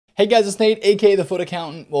Hey guys, it's Nate, aka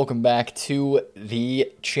TheFutAccountant. Welcome back to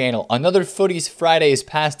the channel. Another Footies Friday is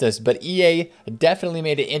past us, but EA definitely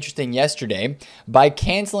made it interesting yesterday by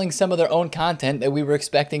canceling some of their own content that we were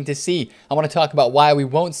expecting to see. I want to talk about why we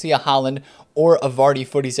won't see a Haaland or a Vardy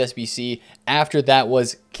Footies SBC after that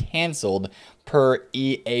was canceled per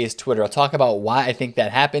EA's Twitter. I'll talk about why I think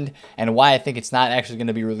that happened and why I think it's not actually going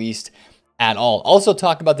to be released at all. Also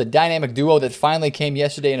talk about the dynamic duo that finally came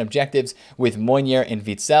yesterday in objectives with Mounier and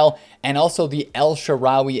Witsel, and also the El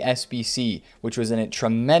Shaarawy SBC, which was a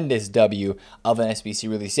tremendous W of an SBC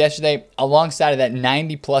release yesterday, alongside of that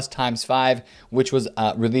 90 plus ×5, which was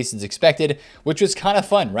released as expected, which was kind of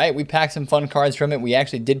fun, right? We packed some fun cards from it. We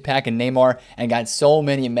actually did pack a Neymar and got so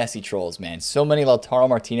many Messi trolls, man. So many Lautaro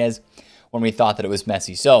Martinez when we thought that it was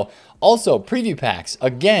Messi. So also preview packs,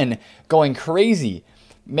 again, going crazy,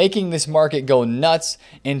 making this market go nuts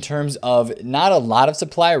in terms of not a lot of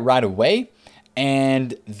supply right away.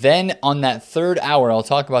 And then on that third hour, I'll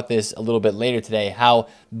talk about this a little bit later today, how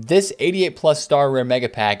this 88 plus star rare mega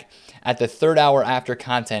pack at the third hour after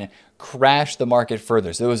content crashed the market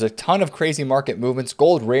further. So there was a ton of crazy market movements.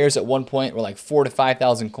 Gold rares at one point were like 4,000 to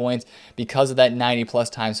 5,000 coins because of that 90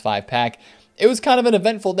 plus ×5 pack. It was kind of an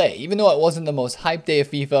eventful day. Even though it wasn't the most hyped day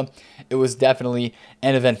of FIFA, it was definitely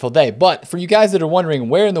an eventful day. But for you guys that are wondering,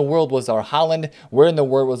 where in the world was our Haaland? Where in the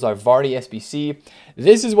world was our Vardy SBC?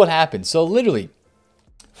 This is what happened. So literally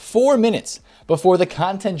 4 minutes before the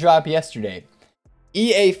content drop yesterday,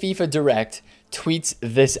 EA FIFA Direct tweets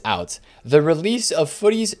this out. The release of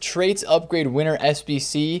Footies Traits Upgrade Winner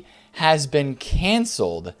SBC has been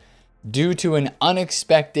canceled due to an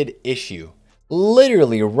unexpected issue.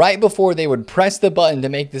 Literally right before they would press the button to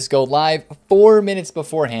make this go live, 4 minutes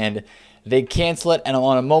beforehand, they cancel it and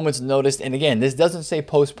on a moment's notice. And again, this doesn't say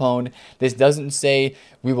postponed. This doesn't say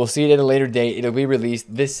we will see it at a later date. It'll be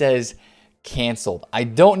released. This says canceled. I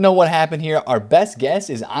don't know what happened here. Our best guess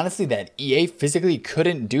is honestly that EA physically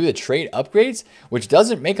couldn't do the trait upgrades, which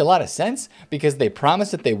doesn't make a lot of sense because they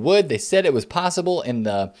promised that they would. They said it was possible in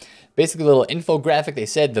the basically little infographic. They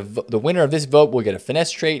said the winner of this vote will get a finesse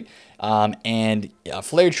trait and a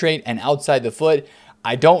flare trait and outside the foot.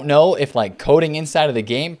 I don't know if like coding inside of the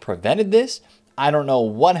game prevented this. I don't know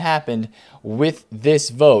what happened with this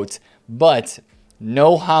vote, but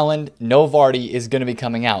no Haaland, no Vardy is going to be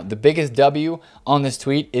coming out. The biggest W on this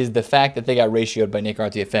tweet is the fact that they got ratioed by Nick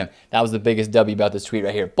RTFM. That was the biggest W about this tweet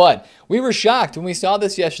right here. But we were shocked when we saw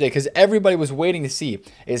this yesterday because everybody was waiting to see,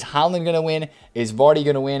 is Haaland going to win? Is Vardy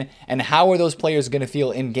going to win? And how are those players going to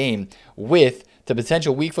feel in game with the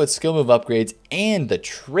potential weak foot skill move upgrades and the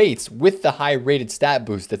traits with the high rated stat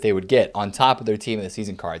boost that they would get on top of their team of the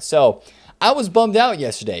season cards? So I was bummed out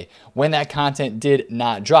yesterday when that content did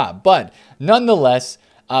not drop, but nonetheless,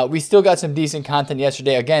 we still got some decent content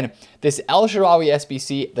yesterday. Again, this El Shaarawy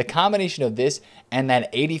SBC, the combination of this and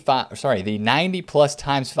that the 90 plus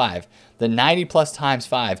 ×5, the 90 plus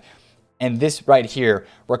 ×5, and this right here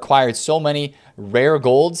required so many rare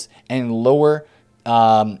golds and lower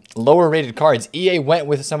rated cards. EA went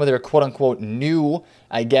with some of their quote unquote new,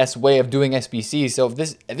 I guess, way of doing SBCs. So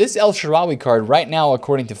this El Shaarawy card right now,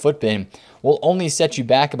 according to Futbin, will only set you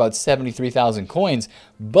back about 73,000 coins,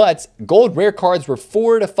 but gold rare cards were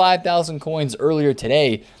 4,000 to 5,000 coins earlier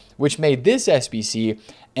today, which made this SBC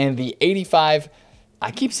and the 85, I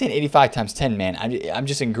keep saying 85 ×10, man. I'm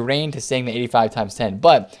just ingrained to saying the 85 ×10,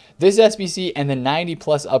 but this SBC and the 90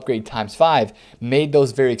 plus upgrade ×5 made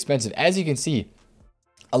those very expensive. As you can see,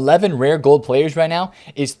 11 rare gold players right now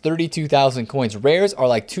is 32,000 coins. Rares are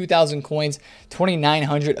like 2,000 coins,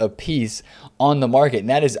 2,900 a piece on the market, and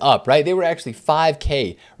that is up, right? They were actually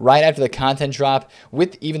 5K right after the content drop,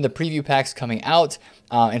 with even the preview packs coming out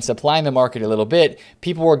and supplying the market a little bit.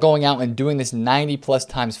 People were going out and doing this 90 plus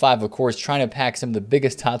 ×5, of course, trying to pack some of the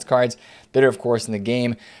biggest TOTS cards that are, of course, in the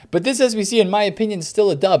game. But this SBC, in my opinion, is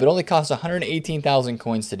still a dub. It only costs 118,000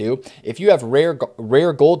 coins to do. If you have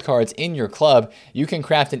rare gold cards in your club, you can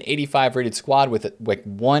craft an 85 rated squad with like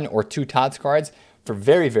 1 or 2 TOTS cards for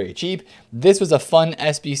very, very cheap. This was a fun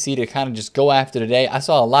SBC to kind of just go after today. I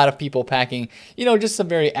saw a lot of people packing, you know, just some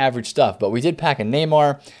very average stuff, but we did pack a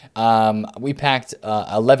Neymar. We packed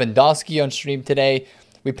a Lewandowski on stream today.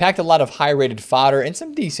 We packed a lot of high-rated fodder and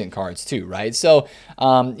some decent cards too, right? So,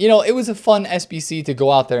 you know, it was a fun SBC to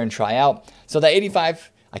go out there and try out. So the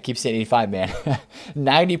 85, I keep saying 85, man,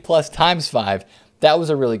 90 plus ×5, that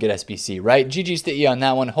was a really good SBC, right? GG's to E on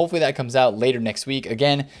that one. Hopefully that comes out later next week.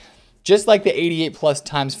 Again, just like the 88 plus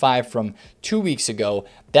 ×5 from 2 weeks ago,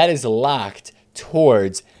 that is locked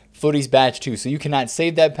towards Footies Batch 2. So you cannot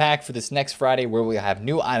save that pack for this next Friday where we have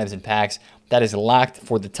new items and packs. That is locked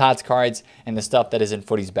for the TOTS cards and the stuff that is in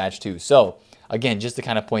Footies Batch 2. So again, just to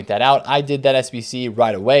kind of point that out, I did that SBC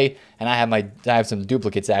right away, and I have some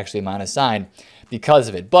duplicates actually mine assigned because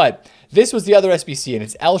of it. But this was the other SBC, and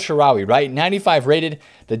it's El Shaarawy, right? 95 rated.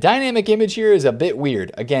 The dynamic image here is a bit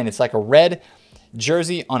weird. Again, it's like a red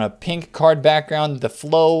jersey on a pink card background. The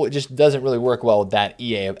flow just doesn't really work well with that,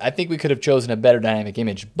 EA. I think we could have chosen a better dynamic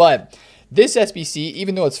image, but this SBC,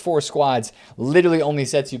 even though it's 4 squads, literally only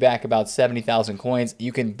sets you back about 70,000 coins.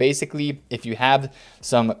 You can basically, if you have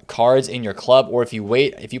some cards in your club, or if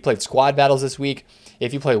you played squad battles this week,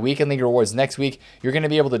 if you play weekend league rewards next week, you're going to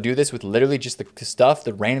be able to do this with literally just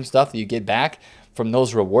the random stuff that you get back from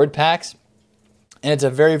those reward packs. And it's a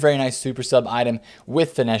very, very nice super sub item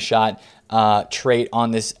with finesse shot trait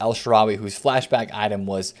on this El Shaarawy, whose flashback item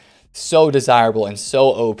was so desirable and so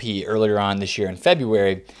OP earlier on this year in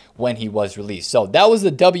February when he was released. So that was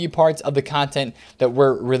the W parts of the content that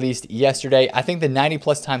were released yesterday. I think the 90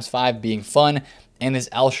 plus ×5 being fun and this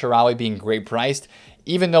El Shaarawy being great priced,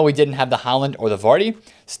 even though we didn't have the Haaland or the Vardy,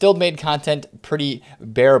 still made content pretty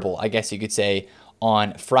bearable, I guess you could say,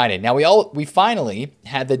 on Friday. Now we finally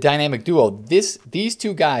had the dynamic duo. These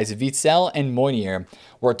two guys, Witsel and Moynier,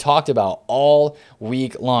 were talked about all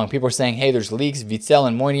week long. People are saying, hey, there's leaks. Witsel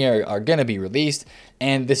and Moynier are going to be released.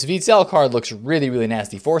 And this Witsel card looks really, really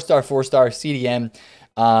nasty. 4-star, 4-star, CDM.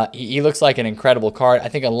 He looks like an incredible card. I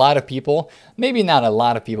think a lot of people, maybe not a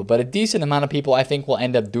lot of people, but a decent amount of people I think will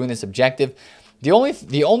end up doing this objective. The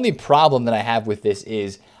only problem that I have with this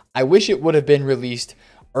is I wish it would have been released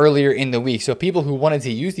earlier in the week, so people who wanted to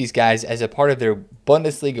use these guys as a part of their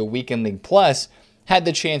Bundesliga Weekend League Plus had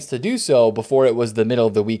the chance to do so before it was the middle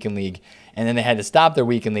of the Weekend League, and then they had to stop their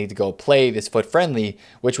Weekend League to go play this Foot Friendly,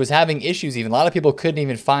 which was having issues. Even a lot of people couldn't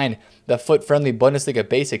even find the Foot Friendly Bundesliga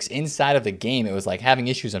basics inside of the game. It was like having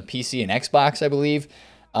issues on PC and Xbox, I believe,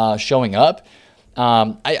 showing up.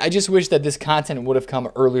 I just wish that this content would have come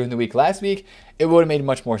earlier in the week. Last week, it would have made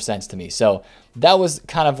much more sense to me. So that was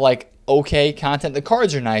kind of like okay content. The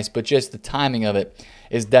cards are nice, but just the timing of it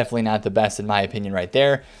is definitely not the best in my opinion right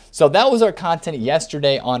there. So that was our content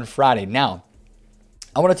yesterday on Friday. Now,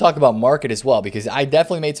 I want to talk about market as well, because I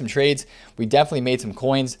definitely made some trades. We definitely made some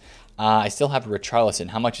coins. I still have Richarlison.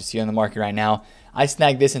 How much is he on the market right now? I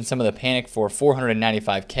snagged this in some of the panic for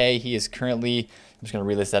 495K. He is currently, I'm just going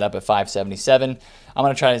to relist that up at 577. I'm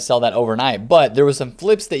going to try to sell that overnight. But there was some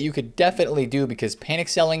flips that you could definitely do because panic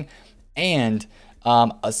selling and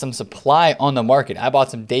some supply on the market. I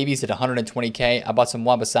bought some Davies at 120K. I bought some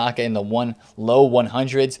Wan-Bissaka in the low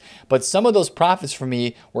 100s. But some of those profits for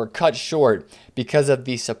me were cut short because of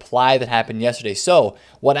the supply that happened yesterday. So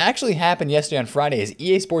what actually happened yesterday on Friday is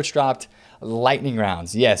EA Sports dropped lightning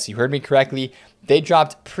rounds. Yes, you heard me correctly. They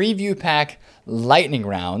dropped preview pack lightning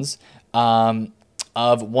rounds of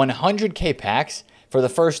 100K packs for the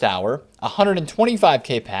first hour,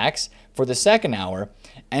 125K packs for the second hour,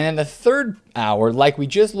 and in the third hour, like we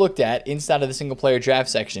just looked at inside of the single player draft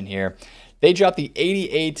section here, they dropped the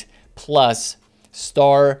 88 plus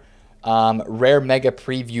star rare mega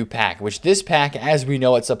preview pack, which this pack, as we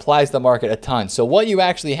know, it supplies the market a ton. So what you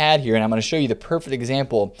actually had here, and I'm going to show you the perfect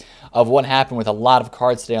example of what happened with a lot of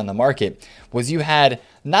cards today on the market, was you had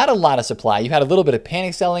not a lot of supply. You had a little bit of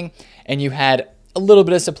panic selling, and you had a little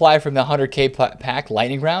bit of supply from the 100K pack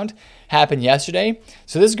lightning round happened yesterday.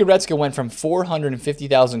 So this Goretzka went from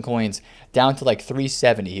 450,000 coins down to like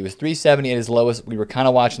 370. He was 370 at his lowest. We were kind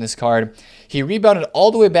of watching this card. He rebounded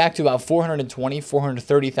all the way back to about 420,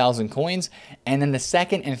 430,000 coins. And then the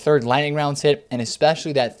second and third lightning rounds hit, and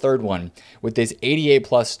especially that third one with this 88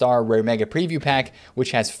 plus star rare mega preview pack,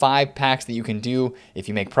 which has 5 packs that you can do. If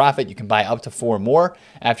you make profit, you can buy up to 4 more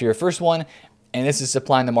after your first one. And this is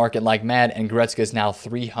supplying the market like mad, and Goretzka is now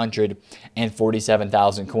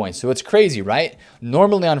 347,000 coins. So it's crazy, right?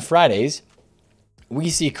 Normally on Fridays, we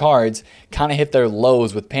see cards kind of hit their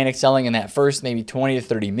lows with panic selling in that first maybe 20 to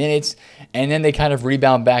 30 minutes, and then they kind of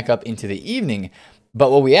rebound back up into the evening.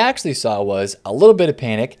 But what we actually saw was a little bit of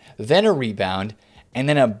panic, then a rebound, and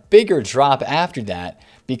then a bigger drop after that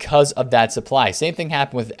because of that supply. Same thing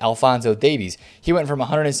happened with Alphonso Davies. He went from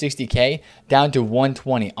 160K down to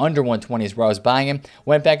 120. Under 120 is where I was buying him.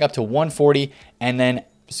 Went back up to 140 and then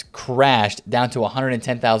crashed down to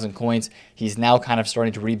 110,000 coins. He's now kind of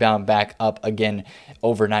starting to rebound back up again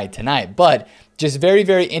overnight tonight. But just very,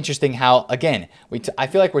 very interesting how, again, I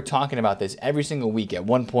feel like we're talking about this every single week. At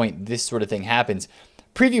one point, this sort of thing happens.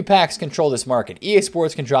 Preview packs control this market. EA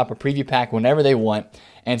Sports can drop a preview pack whenever they want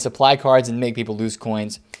and supply cards and make people lose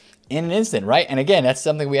coins in an instant, right? And again, that's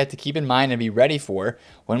something we have to keep in mind and be ready for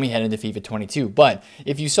when we head into FIFA 22. But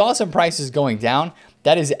if you saw some prices going down,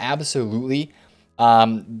 that is absolutely,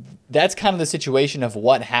 that's kind of the situation of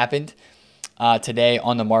what happened today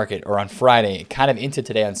on the market, or on Friday, kind of into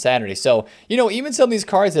today on Saturday. So, you know, even some of these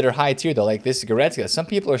cards that are high tier though, like this Goretzka, some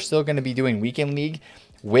people are still going to be doing weekend league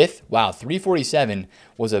with, wow, 347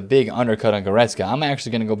 was a big undercut on Goretzka. I'm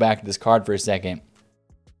actually going to go back to this card for a second,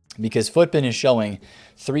 because Futbin is showing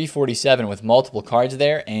 347 with multiple cards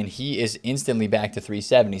there, and he is instantly back to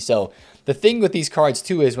 370. So the thing with these cards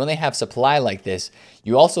too is when they have supply like this,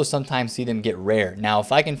 you also sometimes see them get rare. Now,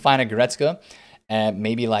 if I can find a Goretzka at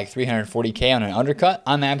maybe like 340K on an undercut,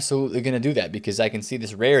 I'm absolutely going to do that, because I can see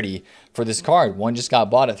this rarity for this card. One just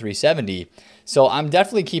got bought at 370. So I'm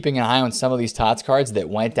definitely keeping an eye on some of these TOTS cards that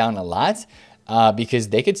went down a lot, because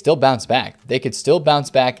they could still bounce back. They could still bounce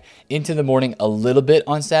back into the morning a little bit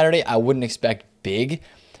on Saturday. I wouldn't expect big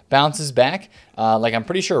bounces back. Like I'm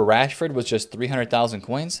pretty sure Rashford was just 300,000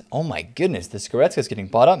 coins. Oh my goodness, this Goretzka is getting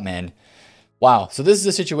bought up, man. Wow. So this is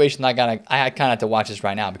a situation I kind of have to watch this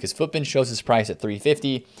right now, because Futbin shows his price at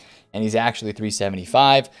 350 and he's actually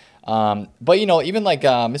 375. But you know, even like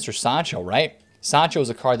Mr. Sancho, right? Sancho is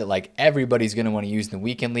a card that like everybody's going to want to use in the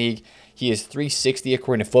weekend league. He is 360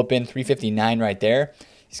 according to Futbin, 359 right there.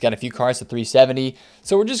 He's got a few cards to 370.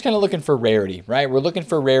 So we're just kind of looking for rarity, right? We're looking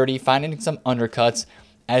for rarity, finding some undercuts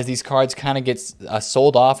as these cards kind of get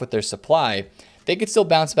sold off with their supply. They could still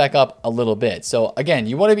bounce back up a little bit. So again,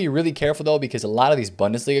 you want to be really careful though, because a lot of these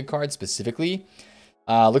Bundesliga cards specifically,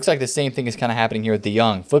 looks like the same thing is kind of happening here with De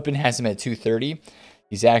Jong. Futbin has him at 230.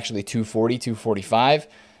 He's actually 240, 245.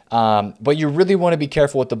 But you really want to be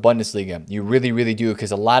careful with the Bundesliga. You really, really do,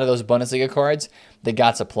 because a lot of those Bundesliga cards that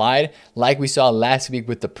got supplied, like we saw last week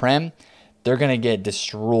with the Prem, they're going to get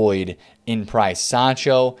destroyed in price.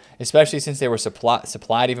 Sancho, especially since they were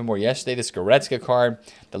supplied even more yesterday, this Goretzka card,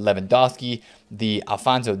 the Lewandowski, the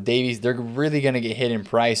Alphonso Davies, they're really going to get hit in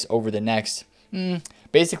price over the next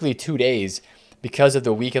basically 2 days, because of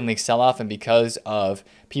the weekend league sell-off and because of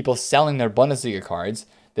people selling their Bundesliga cards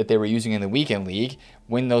that they were using in the weekend league,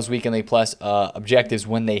 win those weekend league plus objectives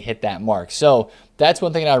when they hit that mark. So that's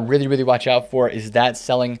one thing that I really, really watch out for, is that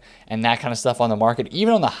selling and that kind of stuff on the market,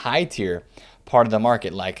 even on the high tier part of the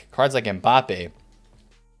market, like cards like Mbappe,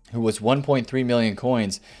 who was 1.3 million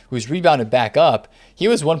coins, who's rebounded back up. He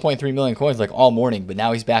was 1.3 million coins like all morning, but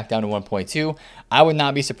now he's back down to 1.2. I would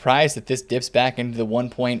not be surprised if this dips back into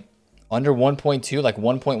the under 1.2, like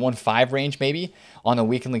 1.15 range maybe on a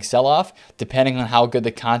weekend league sell-off, depending on how good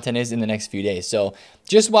the content is in the next few days. So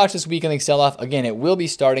just watch this weekend league sell-off. Again, it will be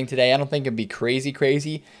starting today. I don't think it'd be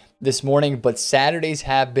crazy this morning, but Saturdays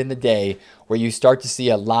have been the day where you start to see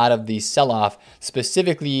a lot of the sell-off,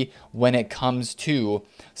 specifically when it comes to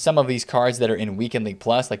some of these cards that are in weekend league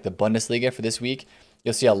plus, like the Bundesliga for this week.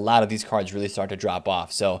 You'll see a lot of these cards really start to drop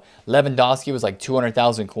off. So Lewandowski was like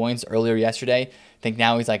 200,000 coins earlier yesterday. I think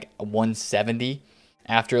now he's like 170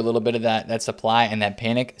 after a little bit of that supply and that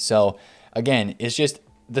panic. So again, it's just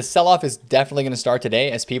the sell-off is definitely going to start today,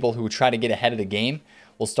 as people who try to get ahead of the game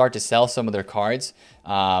will start to sell some of their cards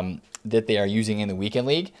that they are using in the weekend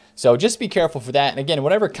league. So just be careful for that. And again,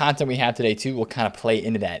 whatever content we have today too will kind of play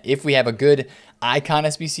into that. If we have a good icon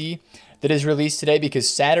SBC that is released today, because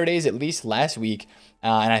Saturdays, at least last week,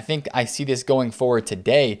 and I think I see this going forward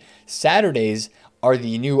today, Saturdays are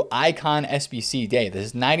the new Icon SBC day.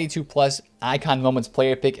 This 92 plus Icon Moments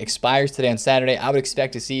player pick expires today on Saturday. I would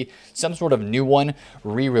expect to see some sort of new one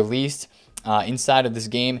re-released inside of this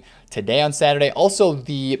game today on Saturday. Also,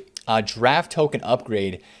 the draft token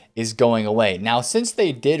upgrade is going away. Now, since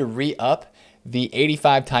they did re-up the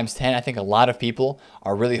 85 times 10, I think a lot of people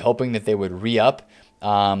are really hoping that they would re-up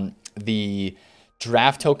the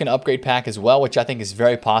draft token upgrade pack as well, which I think is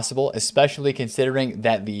very possible, especially considering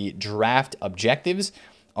that the draft objectives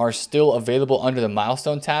are still available under the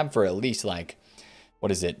milestone tab for at least like,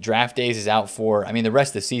 what is it? Draft days is out for, I mean, the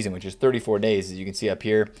rest of the season, which is 34 days, as you can see up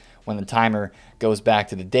here when the timer goes back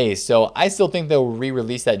to the days. So I still think they'll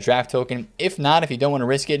re-release that draft token. If not, if you don't want to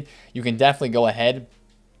risk it, you can definitely go ahead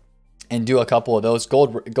and do a couple of those.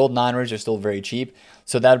 Gold non-rares are still very cheap,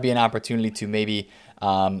 so that would be an opportunity to maybe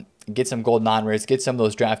get some gold non-rares, get some of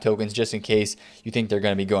those draft tokens just in case you think they're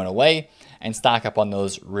going to be going away, and stock up on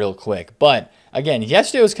those real quick. But again,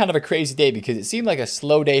 yesterday was kind of a crazy day because it seemed like a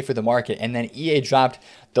slow day for the market, and then EA dropped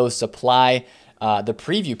those supply, the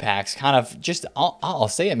preview packs, kind of just, I'll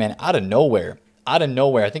say it, man, out of nowhere. Out of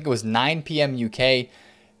nowhere. I think it was 9 p.m. UK.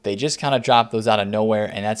 They just kind of dropped those out of nowhere,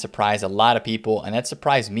 and that surprised a lot of people, and that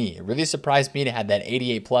surprised me. It really surprised me to have that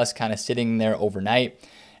 88 plus kind of sitting there overnight,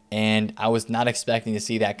 and I was not expecting to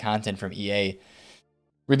see that content from EA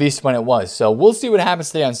released when it was. So we'll see what happens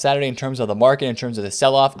today on Saturday in terms of the market, in terms of the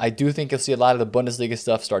sell-off. I do think you'll see a lot of the Bundesliga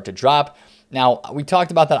stuff start to drop. Now, we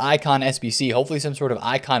talked about that Icon SBC. Hopefully some sort of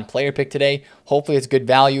Icon player pick today. Hopefully it's good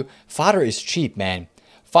value. Fodder is cheap, man.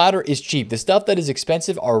 Fodder is cheap. The stuff that is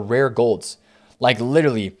expensive are rare golds. Like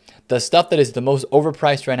literally, the stuff that is the most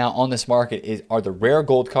overpriced right now on this market are the rare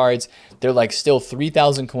gold cards. They're like still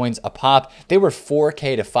 3,000 coins a pop. They were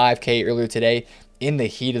 4K to 5K earlier today in the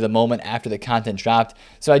heat of the moment after the content dropped.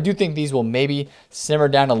 So I do think these will maybe simmer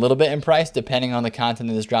down a little bit in price depending on the content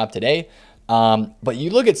that is dropped today. But you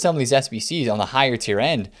look at some of these SBCs on the higher tier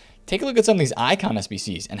end, take a look at some of these Icon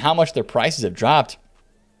SBCs and how much their prices have dropped.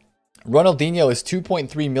 Ronaldinho is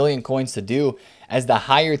 2.3 million coins to do as the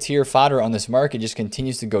higher tier fodder on this market just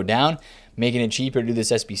continues to go down, making it cheaper to do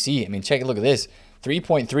this SBC. I mean, check a look at this,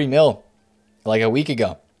 3.3 mil like a week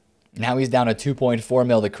ago. Now he's down to 2.4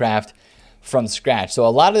 mil to craft from scratch. So a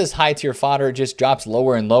lot of this high tier fodder just drops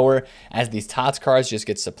lower and lower as these TOTS cards just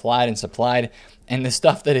get supplied and supplied. And the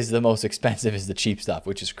stuff that is the most expensive is the cheap stuff,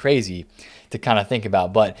 which is crazy to kind of think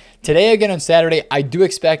about. But today, again, on Saturday, I do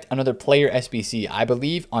expect another player SBC. I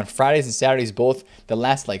believe on Fridays and Saturdays, both the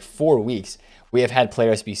last like 4 weeks, we have had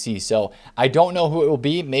player SBC. So I don't know who it will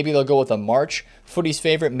be. Maybe they'll go with a March Footies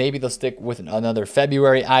favorite. Maybe they'll stick with another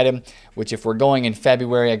February item, which if we're going in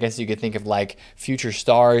February, I guess you could think of like Future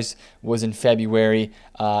Stars was in February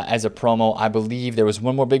as a promo. I believe there was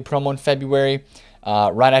one more big promo in February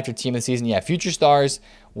right after Team of the Season. Yeah, Future Stars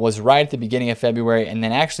was right at the beginning of February. And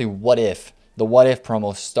then actually What If, the What If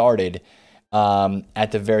promo started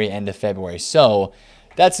at the very end of February. So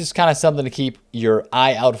that's just kind of something to keep your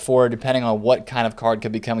eye out for, depending on what kind of card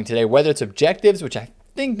could be coming today. Whether it's objectives, which I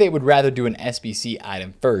think they would rather do an SBC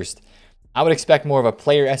item first. I would expect more of a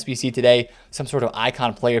player SBC today, some sort of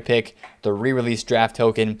Icon player pick, the re-release draft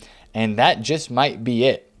token, and that just might be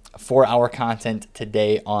it for our content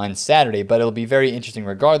today on Saturday. But it'll be very interesting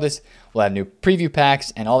regardless. We'll have new preview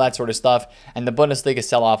packs and all that sort of stuff. And the Bundesliga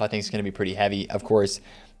sell-off, I think, is going to be pretty heavy, of course,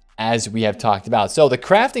 as we have talked about. So the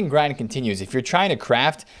crafting grind continues. If you're trying to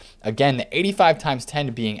craft, again, the 85 times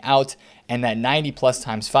 10 being out and that 90 plus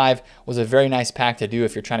times 5 was a very nice pack to do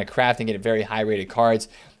if you're trying to craft and get very high rated cards,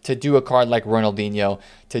 to do a card like Ronaldinho,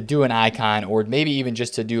 to do an Icon, or maybe even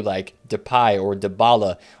just to do like Depay or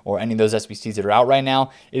Dybala or any of those SBCs that are out right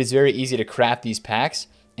now. It is very easy to craft these packs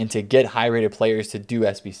and to get high rated players to do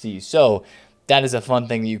SBCs. So that is a fun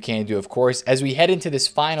thing that you can do, of course, as we head into this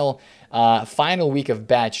final week of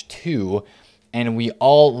batch 2, and we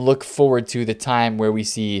all look forward to the time where we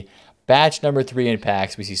see batch number 3 in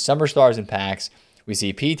packs, we see Summer Stars in packs, we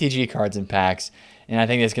see PTG cards in packs, and I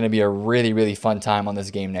think it's going to be a really, really fun time on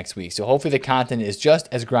this game next week. So hopefully the content is just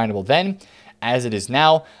as grindable then as it is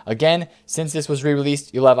now. Again, since this was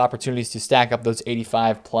re-released, you'll have opportunities to stack up those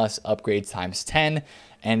 85 plus upgrades times 10,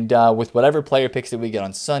 and with whatever player picks that we get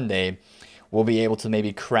on Sunday, we'll be able to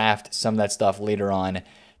maybe craft some of that stuff later on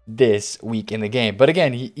this week in the game. But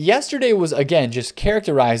again, yesterday was, again, just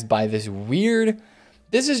characterized by this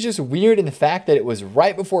is just weird in the fact that it was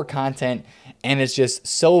right before content and it's just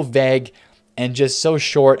so vague and just so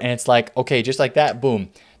short. And it's like, okay, just like that, boom,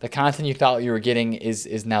 the content you thought you were getting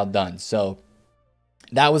is now done. So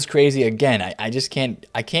that was crazy. Again, I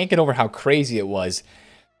can't get over how crazy it was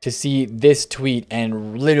to see this tweet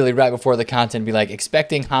and literally right before the content be like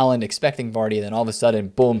expecting Haaland, expecting Vardy, and then all of a sudden,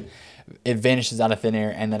 boom, it vanishes out of thin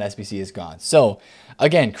air and then SBC is gone. So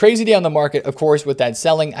again, crazy day on the market, of course, with that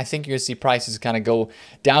selling. I think you're going to see prices kind of go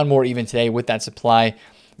down more even today with that supply.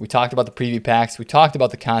 We talked about the preview packs. We talked about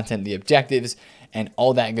the content, the objectives, and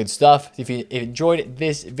all that good stuff. If you enjoyed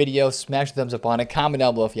this video, smash the thumbs up on it. Comment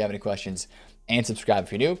down below if you have any questions, and subscribe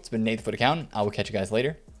if you're new. It's been Nate, the FUT Accountant. I will catch you guys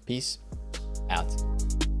later. Peace out.